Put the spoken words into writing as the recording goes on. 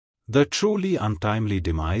The truly untimely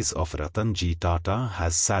demise of Ratan Tata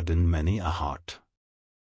has saddened many a heart.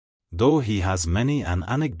 Though he has many an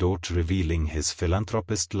anecdote revealing his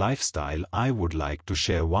philanthropist lifestyle, I would like to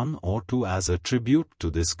share one or two as a tribute to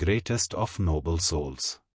this greatest of noble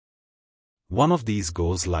souls. One of these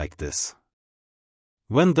goes like this.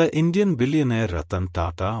 When the Indian billionaire Ratan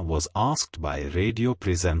Tata was asked by a radio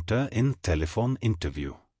presenter in telephone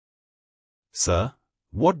interview, "Sir,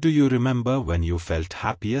 what do you remember when you felt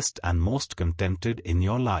happiest and most contented in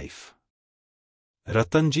your life?"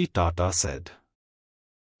 Ratan Tata said,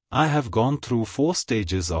 "I have gone through 4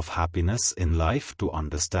 stages of happiness in life to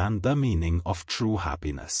understand the meaning of true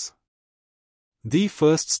happiness. The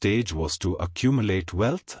first stage was to accumulate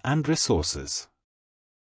wealth and resources.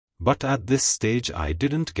 But at this stage I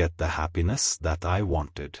didn't get the happiness that I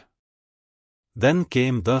wanted. Then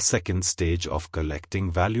came the second stage of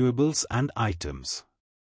collecting valuables and items.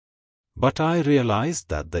 But I realized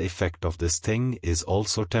that the effect of this thing is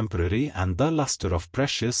also temporary and the luster of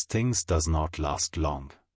precious things does not last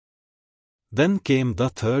long. Then came the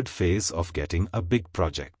third phase of getting a big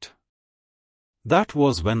project. That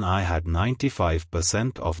was when I had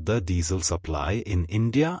 95% of the diesel supply in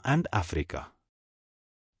India and Africa.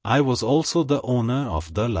 I was also the owner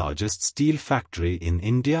of the largest steel factory in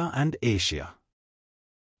India and Asia.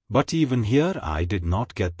 But even here I did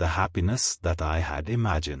not get the happiness that I had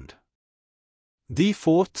imagined. The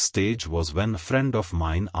fourth stage was when a friend of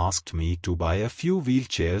mine asked me to buy a few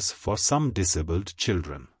wheelchairs for some disabled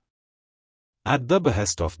children. At the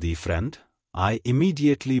behest of the friend, I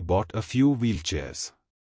immediately bought a few wheelchairs.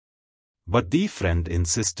 But the friend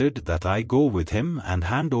insisted that I go with him and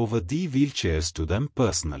hand over the wheelchairs to them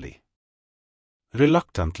personally.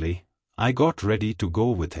 Reluctantly, I got ready to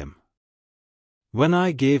go with him. When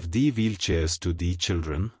I gave the wheelchairs to the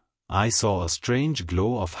children, I saw a strange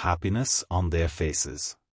glow of happiness on their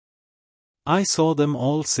faces. I saw them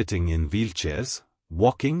all sitting in wheelchairs,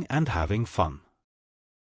 walking and having fun.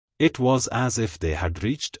 It was as if they had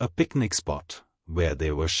reached a picnic spot, where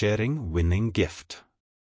they were sharing winning gift.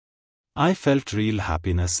 I felt real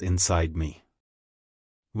happiness inside me.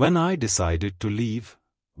 When I decided to leave,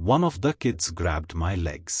 one of the kids grabbed my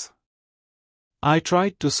legs. I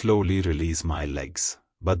tried to slowly release my legs,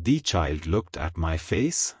 but the child looked at my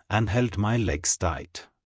face and held my legs tight.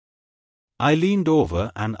 I leaned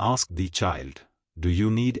over and asked the child, "Do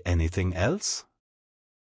you need anything else?"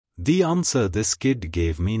 The answer this kid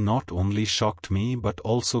gave me not only shocked me but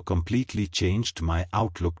also completely changed my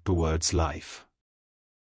outlook towards life.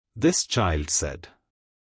 This child said,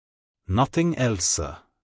 "Nothing else, sir.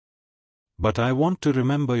 But I want to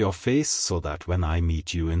remember your face so that when I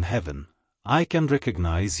meet you in heaven, I can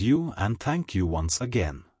recognize you and thank you once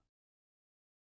again."